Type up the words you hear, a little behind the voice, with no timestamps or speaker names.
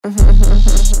My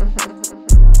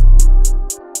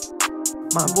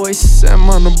boy Sam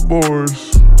on the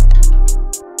boards.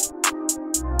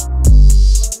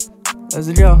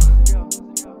 Let's go.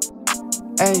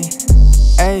 Ay,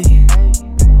 ay.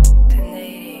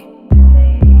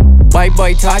 White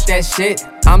boy talk that shit.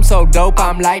 I'm so dope,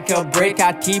 I'm like a brick.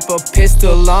 I keep a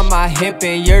pistol on my hip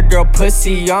and your girl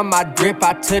pussy on my drip.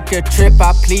 I took a trip,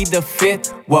 I plead the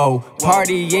fifth. Whoa,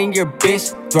 party in your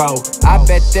bitch throw. I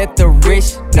bet that the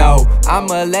rich know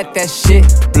I'ma let that shit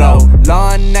blow.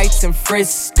 Long nights in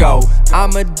Frisco,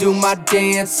 I'ma do my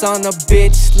dance on a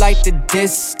bitch like the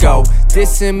disco.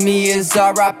 Dissing me is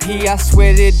R.I.P. I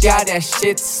swear to God that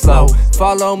shit's slow.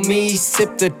 Follow me,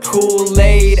 sip the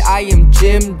Kool-Aid. I am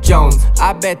Jim Jones.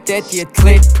 I bet that you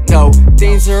click no.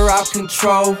 Things are out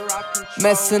control,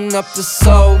 messing up the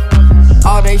soul.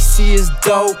 All they see is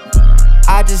dope,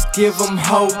 I just give them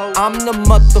hope. I'm the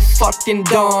motherfucking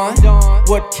Dawn.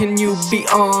 What can you be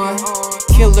on?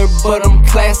 Killer, but I'm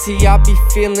classy. I be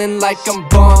feeling like I'm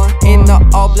born in the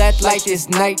all black like it's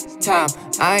nighttime.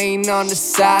 I ain't on the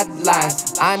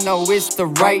sidelines, I know it's the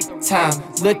right time.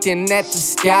 Looking at the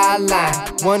skyline,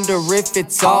 wonder if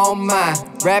it's all mine.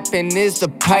 Rapping is the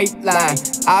pipeline,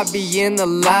 I be in the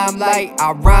limelight.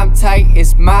 I rhyme tight,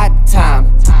 it's my time.